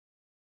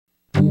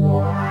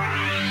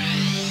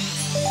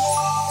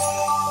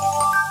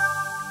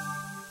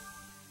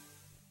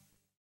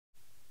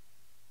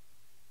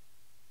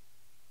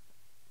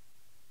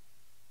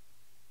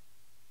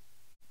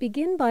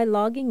Begin by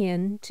logging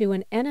in to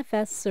an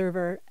NFS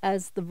server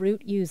as the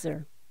root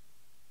user.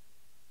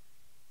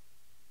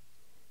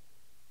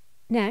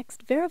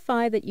 Next,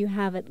 verify that you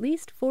have at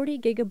least 40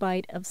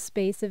 GB of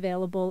space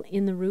available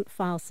in the root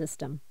file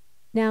system.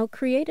 Now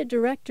create a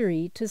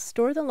directory to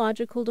store the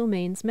logical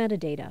domain's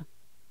metadata,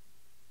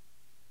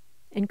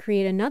 and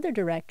create another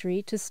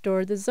directory to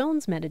store the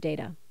zone's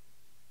metadata.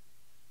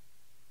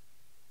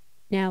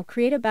 Now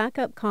create a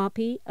backup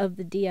copy of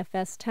the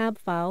DFS tab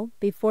file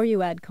before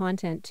you add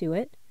content to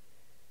it.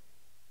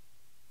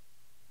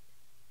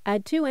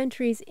 Add 2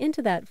 entries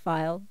into that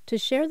file to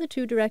share the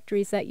 2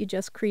 directories that you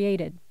just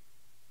created.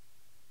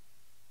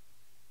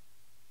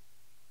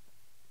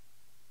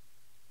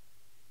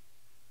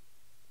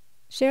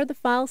 Share the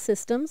file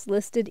systems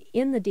listed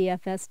in the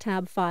DFS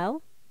tab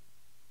file,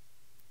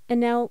 and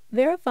now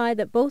verify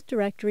that both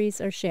directories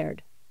are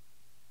shared.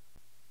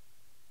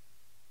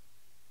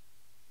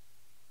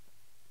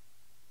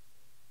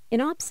 In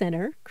Op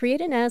Center,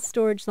 create a NAS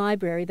storage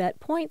library that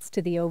points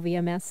to the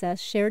OVMSS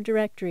shared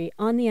directory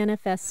on the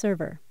NFS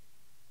server.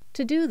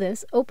 To do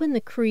this, open the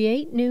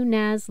Create New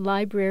NAS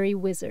Library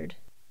wizard.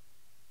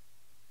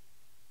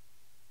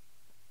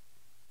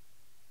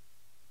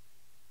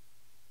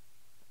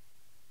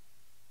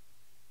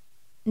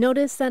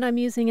 Notice that I'm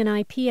using an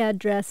IP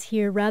address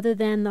here rather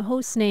than the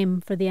host name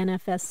for the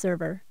NFS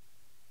server.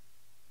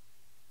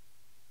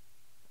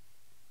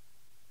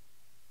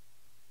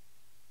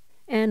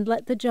 And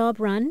let the job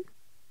run.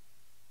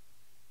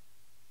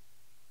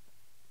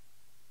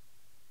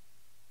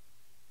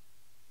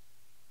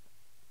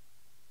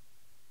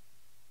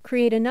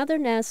 Create another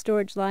NAS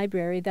storage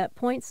library that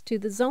points to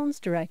the zones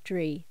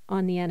directory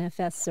on the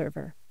NFS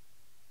server.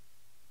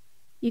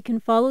 You can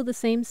follow the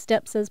same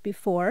steps as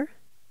before.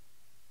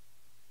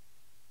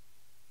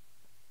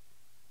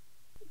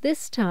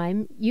 This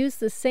time, use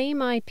the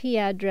same IP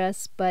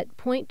address but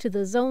point to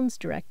the zones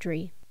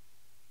directory.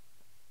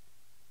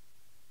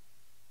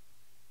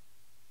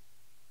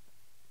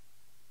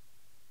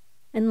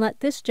 And let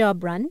this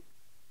job run.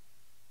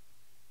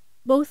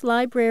 Both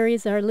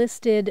libraries are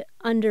listed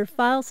under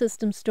File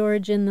System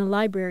Storage in the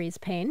Libraries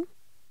pane.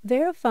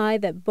 Verify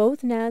that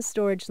both NAS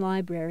storage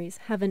libraries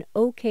have an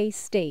OK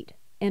state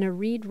and a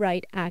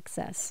read-write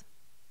access.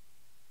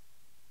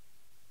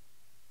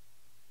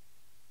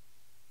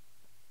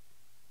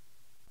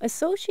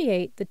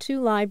 Associate the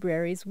 2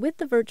 libraries with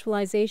the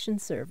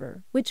virtualization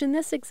server, which in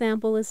this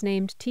example is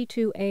named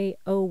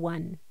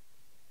T2A01.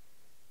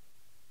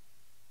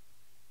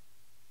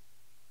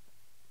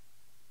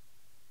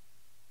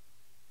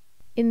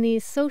 In the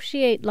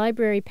Associate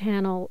Library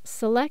panel,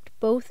 select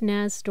both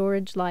NAS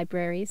storage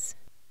libraries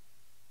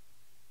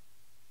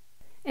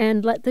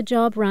and let the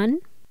job run.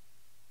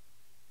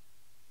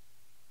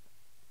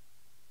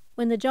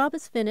 When the job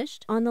is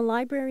finished, on the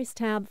Libraries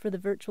tab for the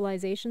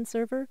virtualization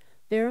server,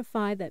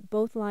 verify that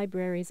both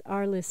libraries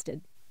are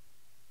listed.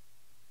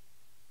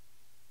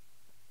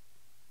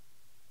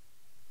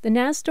 The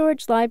NAS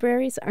storage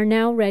libraries are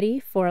now ready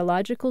for a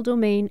logical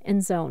domain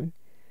and zone.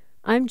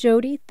 I'm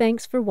Jody,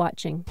 thanks for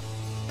watching.